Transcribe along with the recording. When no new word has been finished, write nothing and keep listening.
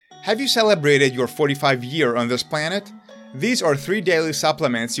Have you celebrated your 45th year on this planet? These are 3 daily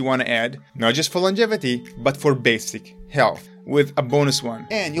supplements you want to add, not just for longevity, but for basic health, with a bonus one.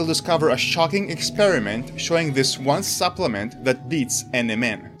 And you'll discover a shocking experiment showing this one supplement that beats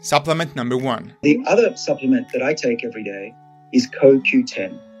NMN. Supplement number 1. The other supplement that I take every day is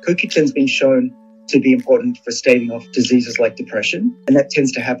CoQ10. CoQ10 has been shown to be important for staving off diseases like depression, and that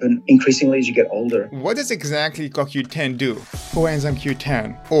tends to happen increasingly as you get older. What does exactly CoQ10 do? Coenzyme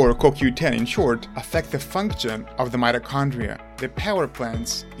Q10, or CoQ10 in short, affect the function of the mitochondria, the power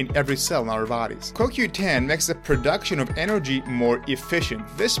plants in every cell in our bodies. CoQ10 makes the production of energy more efficient.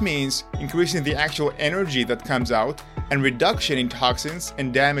 This means increasing the actual energy that comes out and reduction in toxins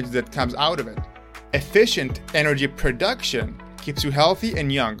and damage that comes out of it. Efficient energy production keeps you healthy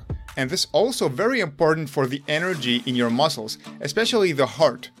and young. And this is also very important for the energy in your muscles, especially the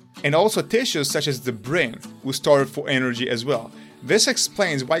heart, and also tissues such as the brain will starve for energy as well. This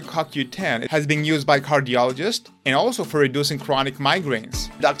explains why CoQ10 has been used by cardiologists and also for reducing chronic migraines.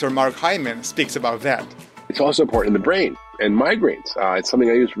 Dr. Mark Hyman speaks about that. It's also important in the brain and migraines. It's something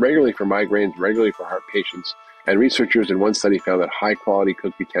I use regularly for migraines, regularly for heart patients. And researchers in one study found that high-quality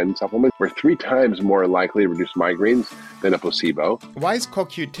CoQ10 supplements were 3 times more likely to reduce migraines than a placebo. Why is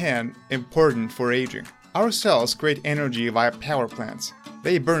CoQ10 important for aging? Our cells create energy via power plants.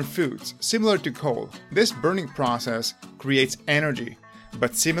 They burn foods, similar to coal. This burning process creates energy.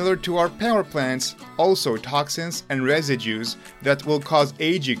 But similar to our power plants, also toxins and residues that will cause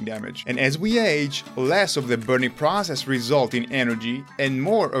aging damage. And as we age, less of the burning process result in energy, and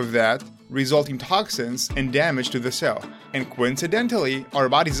more of that result in toxins and damage to the cell. And coincidentally, our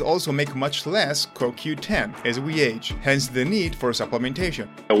bodies also make much less CoQ10 as we age, hence the need for supplementation.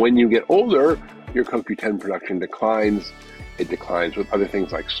 And when you get older, your CoQ10 production declines. It declines with other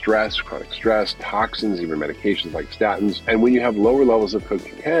things like stress, chronic stress, toxins, even medications like statins. And when you have lower levels of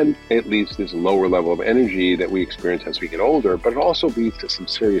CoQ10, it leads to this lower level of energy that we experience as we get older, but it also leads to some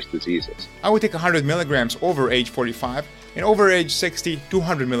serious diseases. I would take 100 milligrams over age 45 and over age 60,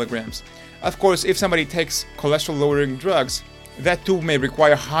 200 milligrams. Of course, if somebody takes cholesterol-lowering drugs, that too may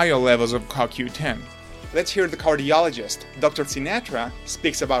require higher levels of CoQ10. Let's hear the cardiologist, Dr. Sinatra,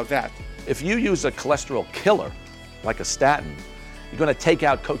 speaks about that. If you use a cholesterol killer, like a statin, you're going to take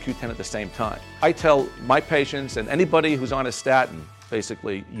out CoQ10 at the same time. I tell my patients and anybody who's on a statin,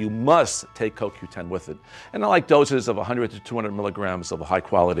 basically, you must take CoQ10 with it. And I like doses of 100 to 200 milligrams of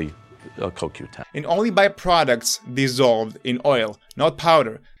high-quality CoQ10. And only by products dissolved in oil, not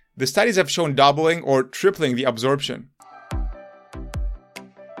powder. The studies have shown doubling or tripling the absorption.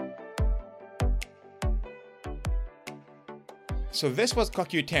 So this was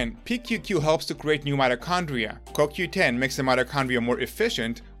CoQ10. PQQ helps to create new mitochondria. CoQ10 makes the mitochondria more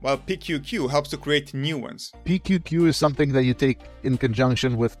efficient, while PQQ helps to create new ones. PQQ is something that you take in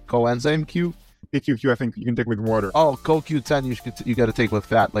conjunction with coenzyme Q. PQQ, I think you can take with water. Oh, CoQ10 you got to take with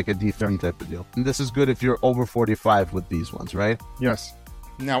fat, like a D3 type of deal. And this is good if you're over 45 with these ones, right? Yes.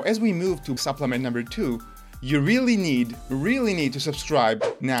 Now, as we move to supplement number 2, you really need to subscribe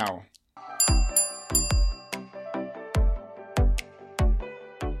now.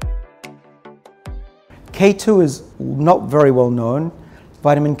 K2 is not very well known.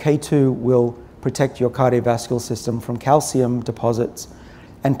 Vitamin K2 will protect your cardiovascular system from calcium deposits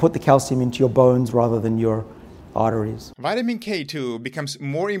and put the calcium into your bones rather than your arteries. Vitamin K2 becomes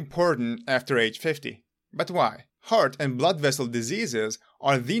more important after age 50. But why? Heart and blood vessel diseases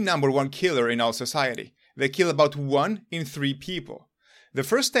are the #1 killer in our society. They kill about 1 in 3 people. The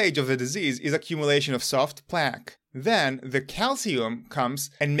first stage of the disease is accumulation of soft plaque. Then the calcium comes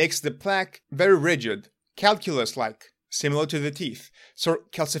and makes the plaque very rigid, calculus-like, similar to the teeth. So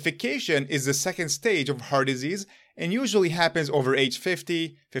calcification is the second stage of heart disease and usually happens over age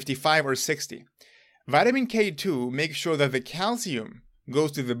 50, 55, or 60. Vitamin K2 makes sure that the calcium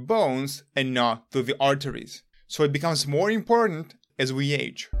goes to the bones and not to the arteries. So it becomes more important as we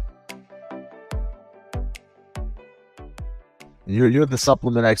age. You're the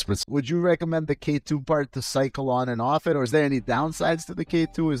supplement experts. Would you recommend the K2 part to cycle on and off it, or is there any downsides to the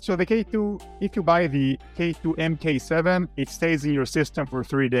K2? So the K2, if you buy the K2 MK7, it stays in your system for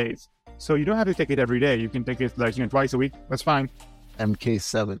 3 days. So you don't have to take it every day. You can take it twice a week. That's fine.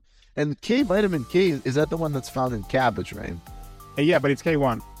 MK7. And vitamin K, is that the one that's found in cabbage, right? Yeah, but it's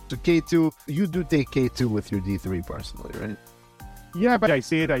K1. So K2, you do take K2 with your D3 personally, right? Yeah, but I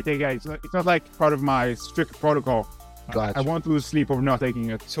see it, I take it. It's not like part of my strict protocol. Gotcha. I won't lose sleep over not taking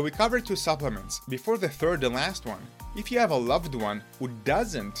it. So we covered 2 supplements. Before the third and last one, if you have a loved one who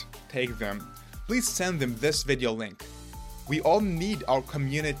doesn't take them, please send them this video link. We all need our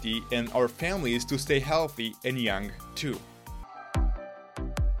community and our families to stay healthy and young too.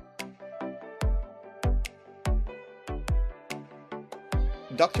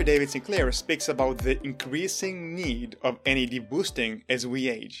 Dr. David Sinclair speaks about the increasing need of NAD boosting as we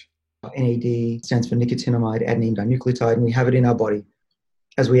age. NAD stands for nicotinamide adenine dinucleotide, and we have it in our body.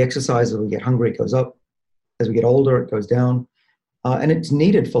 As we exercise, as we get hungry, it goes up. As we get older, it goes down. And it's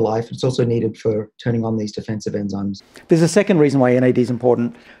needed for life. It's also needed for turning on these defensive enzymes. There's a second reason why NAD is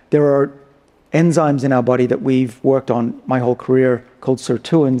important. There are enzymes in our body that we've worked on my whole career called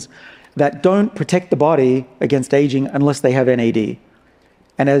sirtuins that don't protect the body against aging unless they have NAD.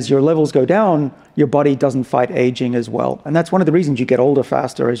 And as your levels go down, your body doesn't fight aging as well. And that's one of the reasons you get older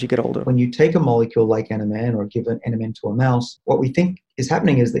faster as you get older. When you take a molecule like NMN or give an NMN to a mouse, what we think is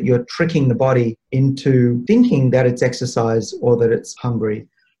happening is that you're tricking the body into thinking that it's exercise or that it's hungry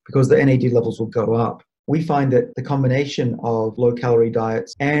because the NAD levels will go up. We find that the combination of low-calorie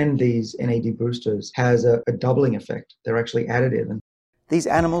diets and these NAD boosters has a doubling effect. They're actually additive. These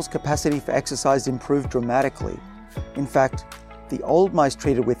animals' capacity for exercise improved dramatically. In fact, the old mice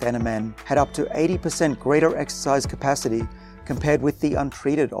treated with NMN had up to 80% greater exercise capacity compared with the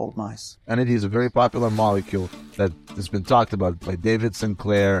untreated old mice. NAD is a very popular molecule that has been talked about by David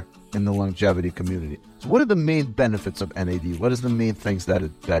Sinclair in the longevity community. So what are the main benefits of NAD? What is the main things that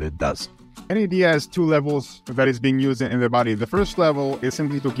it does? NAD has two levels that is being used in the body. The first level is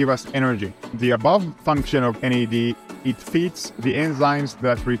simply to give us energy. The above function of NAD, it feeds the enzymes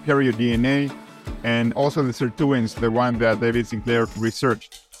that repair your DNA, and also the sirtuins, the one that David Sinclair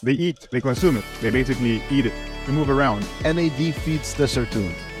researched. They eat, they consume it, they basically eat it, they move around. NAD feeds the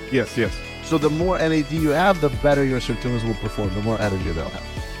sirtuins. Yes. So the more NAD you have, the better your sirtuins will perform, the more energy they'll have.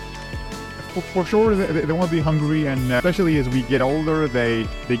 For sure, they won't be hungry, and especially as we get older, they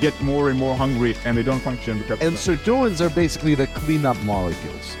get more and more hungry, and they don't function because. And sirtuins are basically the cleanup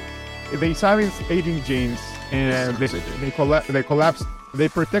molecules. They silence aging genes, and they collapse. They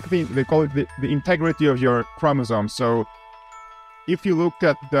protect they call it the integrity of your chromosome. So, if you look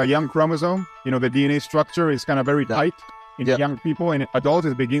at the young chromosome, the DNA structure is kind of very tight in young people, and adults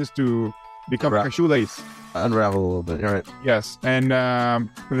it begins to become like a shoelace. Unravel a little bit, all right. Yes, and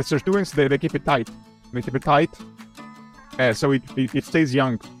the sirtuins, they keep it tight. They keep it tight, so it stays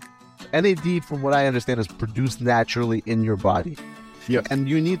young. NAD, from what I understand, is produced naturally in your body. Yes. And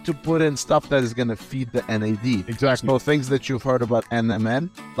you need to put in stuff that is going to feed the NAD. Exactly. So things that you've heard about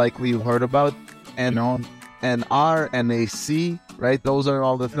NMN, likely you've heard about, and NR, NAC, right? Those are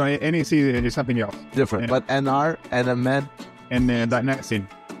all the... No, NAC is something else. Different, but NR, NMN... And niacin.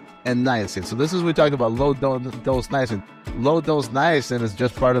 And niacin. So this is, we talked about low-dose niacin. Low-dose niacin is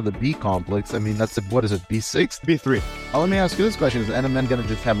just part of the B complex. I mean, that's, what is it, B6? B3. Let me ask you this question. Is NMN going to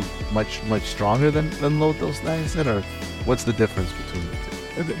just have much stronger than low-dose niacin, or what's the difference between the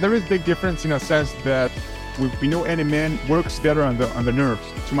two? There is a big difference in a sense that we know NMN works better on the nerves.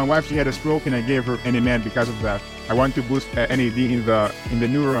 So my wife, she had a stroke, and I gave her NMN because of that. I want to boost NAD in the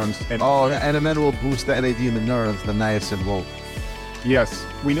neurons. And NMN will boost the NAD in the neurons, the niacin won't. Yes,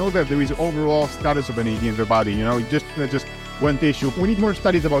 we know that there is overall status of NAD in the body. Just one tissue. We need more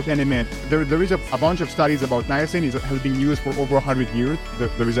studies about NMN. There is a bunch of studies about niacin. It has been used for over 100 years.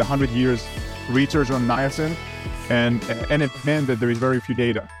 There is 100 years research on niacin, and NMN that there is very few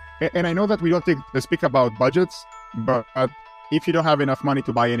data. And I know that we don't speak about budgets, but if you don't have enough money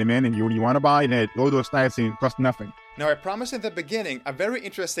to buy NMN and you only want to buy it, low-dose niacin costs nothing. Now, I promised in the beginning a very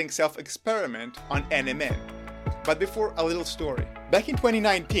interesting self-experiment on NMN. But before, a little story. Back in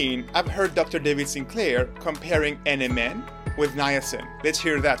 2019, I've heard Dr. David Sinclair comparing NMN with niacin. Let's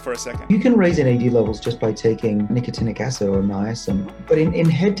hear that for a second. You can raise NAD levels just by taking nicotinic acid or niacin. But in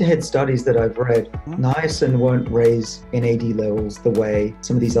head-to-head studies that I've read, niacin won't raise NAD levels the way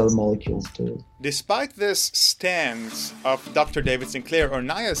some of these other molecules do. Despite this stance of Dr. David Sinclair on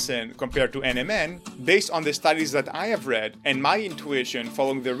niacin compared to NMN, based on the studies that I have read and my intuition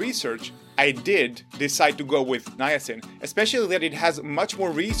following the research, I did decide to go with niacin, especially that it has much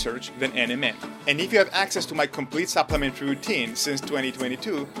more research than NMN. And if you have access to my complete supplementary routine since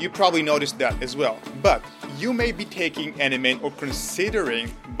 2022, you probably noticed that as well. But you may be taking NMN or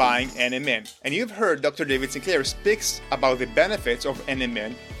considering buying NMN. And you've heard Dr. David Sinclair speaks about the benefits of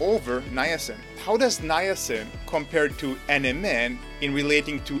NMN over niacin. How does niacin compare to NMN in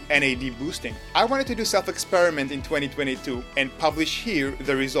relating to NAD boosting? I wanted to do self-experiment in 2022 and publish here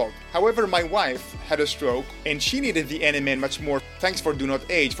the result. However, my wife had a stroke and she needed the NMN much more. Thanks for Do Not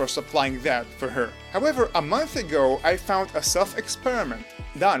Age for supplying that for her. However, a month ago, I found a self-experiment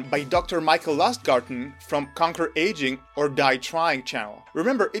done by Dr. Michael Lustgarten from Conquer Aging or Die Trying channel.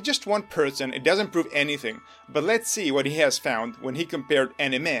 Remember, it's just one person, it doesn't prove anything, but let's see what he has found when he compared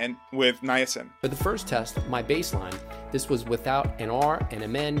NMN with niacin. For the first test, my baseline, this was without NR,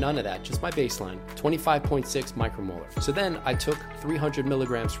 NMN, none of that, just my baseline, 25.6 micromolar. So then I took 300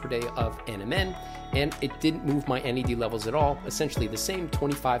 milligrams per day of NMN, and it didn't move my NAD levels at all, essentially the same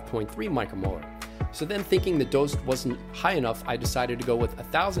 25.3 micromolar. So then, thinking the dose wasn't high enough, I decided to go with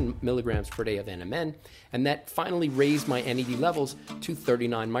 1,000 milligrams per day of NMN, and that finally raised my NAD levels to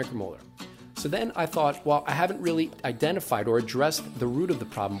 39 micromolar. So then I thought, well, I haven't really identified or addressed the root of the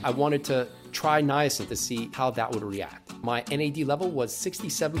problem. I wanted to try niacin to see how that would react. My NAD level was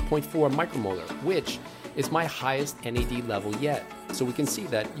 67.4 micromolar, which is my highest NAD level yet. So we can see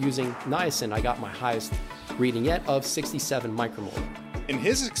that using niacin, I got my highest reading yet of 67 micromolar. In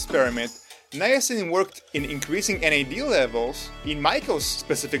his experiment, niacin worked in increasing NAD levels in Michael's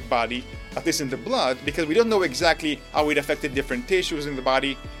specific body, at least in the blood, because we don't know exactly how it affected different tissues in the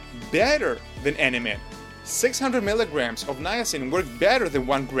body, better than NMN. 600 milligrams of niacin worked better than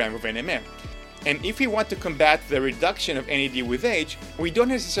 1 gram of NMN. And if we want to combat the reduction of NAD with age, we don't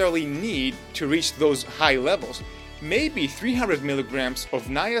necessarily need to reach those high levels. Maybe 300 milligrams of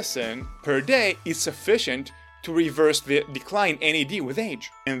niacin per day is sufficient to reverse the decline NAD with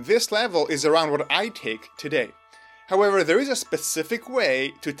age. And this level is around what I take today. However, there is a specific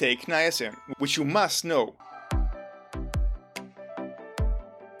way to take niacin, which you must know.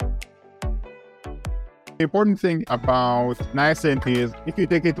 The important thing about niacin is if you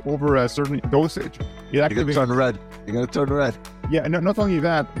take it over a certain dosage, you're going to turn red. You're going to turn red. Yeah, not only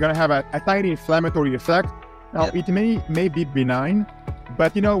that, you're going to have a tiny inflammatory effect. Now, it may be benign,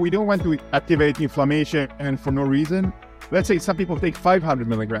 but we don't want to activate inflammation and for no reason. Let's say some people take 500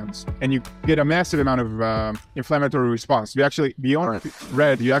 milligrams and you get a massive amount of inflammatory response. You actually, beyond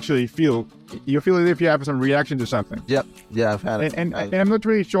red, you actually feel as if you have some reaction to something. Yep. Yeah, I've had it. And I'm not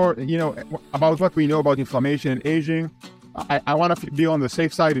really sure, about what we know about inflammation and aging. I want to be on the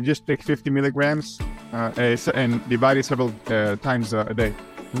safe side and just take 50 milligrams and divide it several times a day.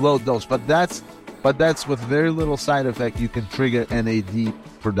 Low dose, but that's with very little side effect. You can trigger NAD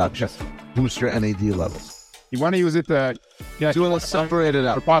production, boost your NAD levels. You want to use it, to separate it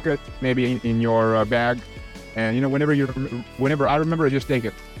out. Your pocket, maybe in your bag, and whenever I remember, just take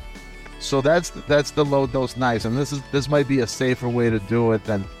it. So that's the low dose niacin. This might be a safer way to do it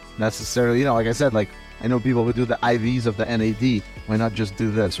than necessarily. Like I said, I know people who do the IVs of the NAD. Why not just do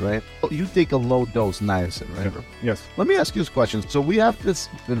this, right? You take a low dose niacin, right? Yes. Let me ask you this question. So we have this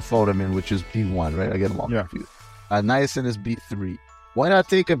benfotiamine, which is B1, right? I get them all confused. Niacin is B3. Why not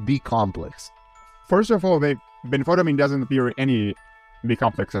take a B complex? First of all, benfotiamine doesn't appear in any B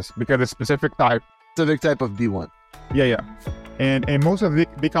complexes because it's specific type of B1. Yeah. And most of the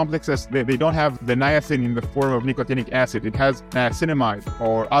B complexes, they don't have the niacin in the form of nicotinic acid. It has niacinamide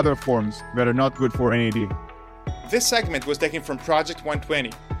or other forms that are not good for NAD. This segment was taken from Project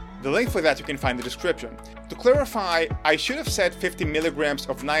 120. The link for that you can find in the description. To clarify, I should have said 50 milligrams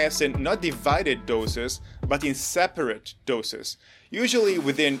of niacin, not divided doses, but in separate doses, usually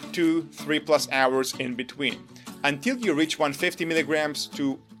within 2-3+ hours in between, until you reach 150 milligrams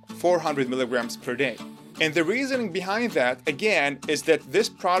to 400 milligrams per day. And the reasoning behind that, again, is that this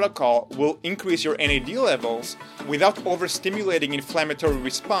protocol will increase your NAD levels without overstimulating inflammatory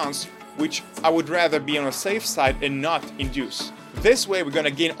response, which I would rather be on a safe side and not induce. This way, we're going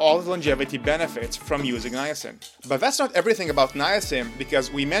to gain all the longevity benefits from using niacin. But that's not everything about niacin, because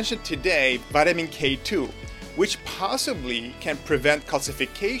we mentioned today vitamin K2, which possibly can prevent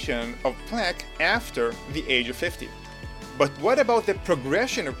calcification of plaque after the age of 50. But what about the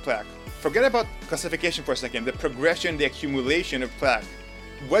progression of plaque? Forget about calcification for a second, the progression, the accumulation of plaque.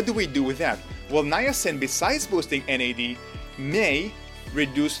 What do we do with that? Well, niacin, besides boosting NAD, may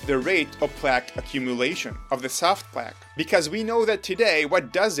reduce the rate of plaque accumulation, of the soft plaque. Because we know that today,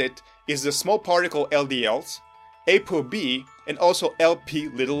 what does it is the small particle LDLs, ApoB, and also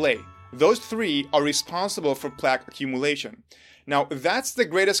Lp(a). Those three are responsible for plaque accumulation. Now, that's the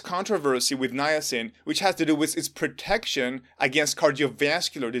greatest controversy with niacin, which has to do with its protection against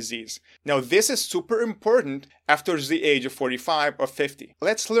cardiovascular disease. Now, this is super important after the age of 45 or 50.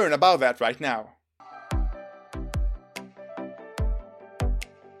 Let's learn about that right now.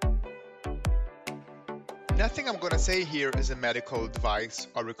 Nothing I'm going to say here is a medical advice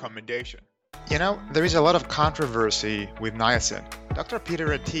or recommendation. There is a lot of controversy with niacin. Dr. Peter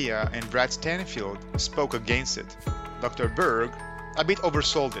Attia and Brad Stanfield spoke against it. Dr. Berg a bit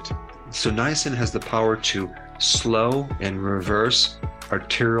oversold it. So niacin has the power to slow and reverse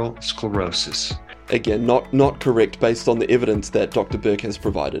arterial sclerosis. again, not correct based on the evidence that Dr. Burke has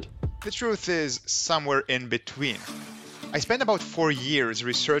provided? The truth is somewhere in between. I spent about 4 years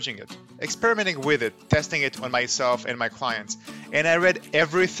researching it, experimenting with it, testing it on myself and my clients, and I read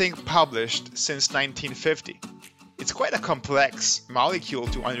everything published since 1950. It's quite a complex molecule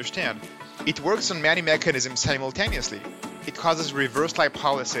to understand. It works on many mechanisms simultaneously. It causes reverse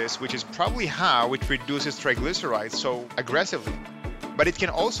lipolysis, which is probably how it reduces triglycerides so aggressively. But it can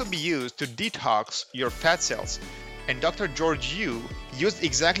also be used to detox your fat cells. And Dr. George Yu used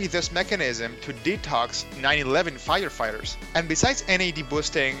exactly this mechanism to detox 9/11 firefighters. And besides NAD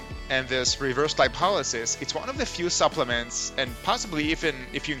boosting and this reverse lipolysis, it's one of the few supplements, and possibly even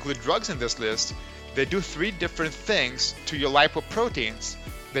if you include drugs in this list, that do 3 different things to your lipoproteins,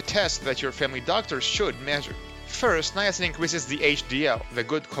 the test that your family doctor should measure. First, niacin increases the HDL, the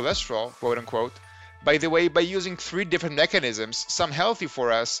good cholesterol, quote unquote, by the way, by using 3 different mechanisms, some healthy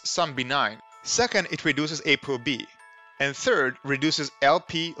for us, some benign. Second, it reduces ApoB. And third, reduces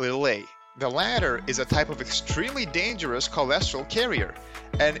Lp(a). The latter is a type of extremely dangerous cholesterol carrier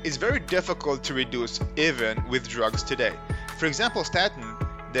and is very difficult to reduce even with drugs today. For example, statin,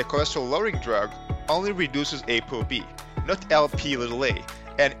 the cholesterol-lowering drug, only reduces ApoB, not Lp(a),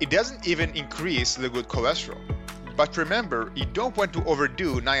 and it doesn't even increase the good cholesterol. But remember, you don't want to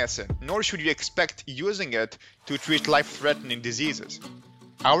overdo niacin, nor should you expect using it to treat life-threatening diseases.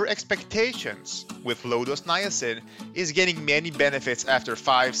 Our expectations with low-dose niacin is getting many benefits after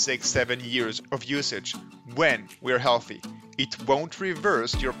 5, 6, 7 years of usage when we're healthy. It won't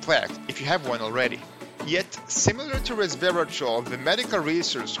reverse your plaque if you have one already. Yet, similar to resveratrol, the medical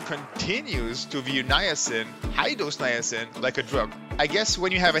research continues to view niacin, high-dose niacin, like a drug. I guess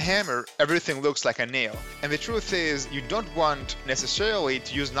when you have a hammer, everything looks like a nail. And the truth is, you don't want necessarily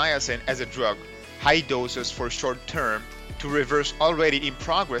to use niacin as a drug, high doses for short term, to reverse already in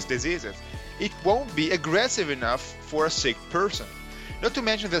progress diseases. It won't be aggressive enough for a sick person. Not to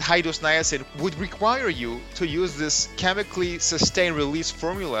mention that high-dose niacin would require you to use these chemically sustained release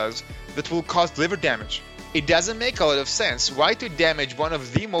formulas that will cause liver damage. It doesn't make a lot of sense why to damage one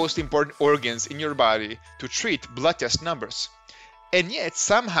of the most important organs in your body to treat blood test numbers. And yet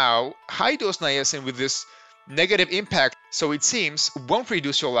somehow high-dose niacin with this negative impact, so it seems, won't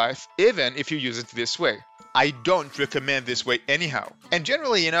reduce your life even if you use it this way. I don't recommend this way anyhow. And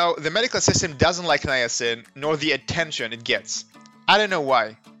generally, the medical system doesn't like niacin nor the attention it gets. I don't know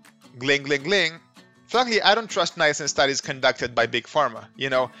why. Gling, gling, gling. Frankly, I don't trust niacin studies conducted by Big Pharma.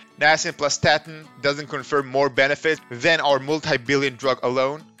 Niacin plus statin doesn't confer more benefit than our multi-billion drug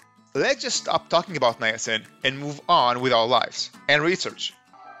alone. Let's just stop talking about niacin and move on with our lives and research.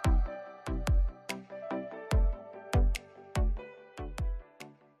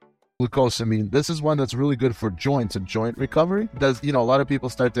 Glucosamine, this is one that's really good for joints and joint recovery. A lot of people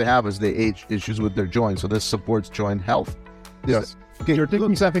start to have, as they age, issues with their joints, so this supports joint health. Yes. You're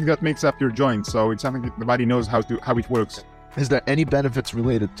taking something that makes up your joints, so it's something that the body knows how it works. Is there any benefits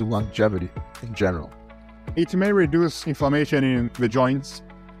related to longevity in general? It may reduce inflammation in the joints.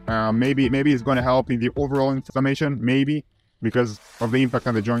 Maybe it's going to help in the overall inflammation, maybe, because of the impact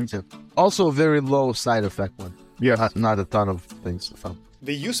on the joints. Yeah. Also a very low side effect one. Yes. Not a ton of things.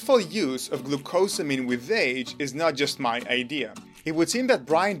 The useful use of glucosamine with age is not just my idea. It would seem that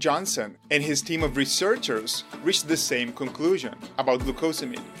Brian Johnson and his team of researchers reached the same conclusion about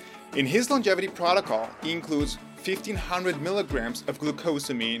glucosamine. In his longevity protocol, he includes 1,500 milligrams of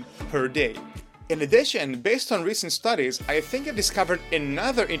glucosamine per day. In addition, based on recent studies, I think I've discovered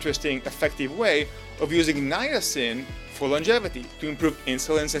another interesting, effective way of using niacin for longevity to improve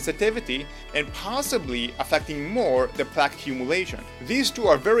insulin sensitivity and possibly affecting more the plaque accumulation. These two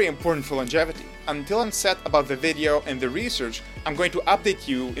are very important for longevity. Until I'm set about the video and the research, I'm going to update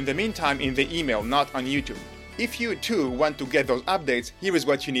you in the meantime in the email, not on YouTube. If you too want to get those updates, here is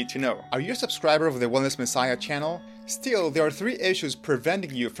what you need to know. Are you a subscriber of the Wellness Messiah channel? Still, there are 3 issues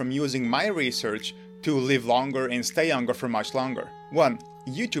preventing you from using my research to live longer and stay younger for much longer. 1.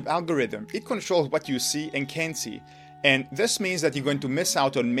 YouTube algorithm. It controls what you see and can see. And this means that you're going to miss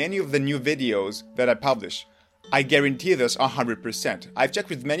out on many of the new videos that I publish. I guarantee this 100%. I've checked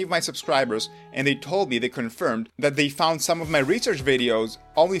with many of my subscribers and they told me, they confirmed, that they found some of my research videos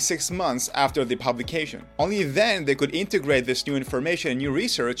only 6 months after the publication. Only then they could integrate this new information and new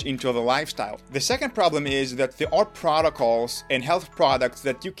research into the lifestyle. The second problem is that there are protocols and health products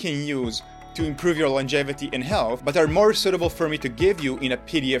that you can use to improve your longevity and health, but are more suitable for me to give you in a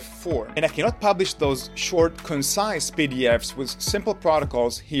PDF form. And I cannot publish those short, concise PDFs with simple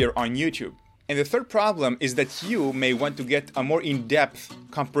protocols here on YouTube. And the third problem is that you may want to get a more in-depth,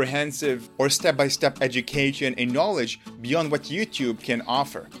 comprehensive, or step-by-step education and knowledge beyond what YouTube can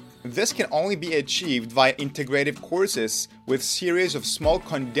offer. This can only be achieved via integrative courses with series of small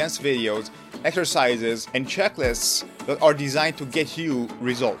condensed videos, exercises, and checklists that are designed to get you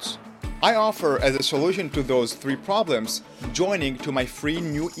results. I offer, as a solution to those 3 problems, joining to my free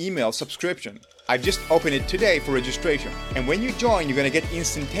new email subscription. I've just opened it today for registration. And when you join, you're going to get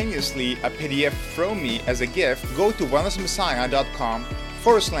instantaneously a PDF from me as a gift. Go to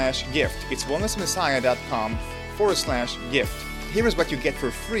wellnessmessiah.com/gift. It's wellnessmessiah.com/gift. Here is what you get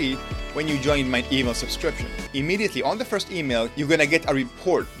for free when you join my email subscription. Immediately on the first email, you're going to get a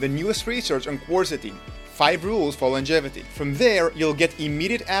report, the newest research on quercetin, 5 rules for longevity. From there, you'll get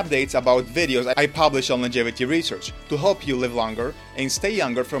immediate updates about videos I publish on longevity research to help you live longer and stay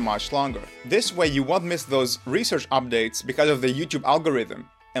younger for much longer. This way, you won't miss those research updates because of the YouTube algorithm.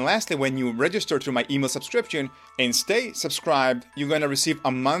 And lastly, when you register to my email subscription and stay subscribed, you're going to receive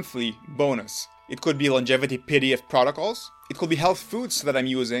a monthly bonus. It could be longevity PDF protocols. It could be health foods that I'm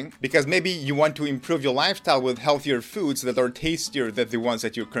using, because maybe you want to improve your lifestyle with healthier foods that are tastier than the ones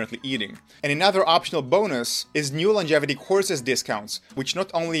that you're currently eating. And another optional bonus is new longevity courses discounts, which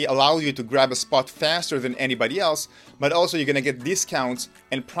not only allow you to grab a spot faster than anybody else, but also you're going to get discounts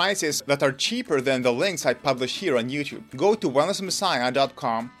and prices that are cheaper than the links I publish here on YouTube. Go to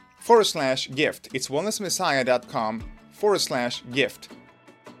wellnessmessiah.com/gift. It's wellnessmessiah.com/gift.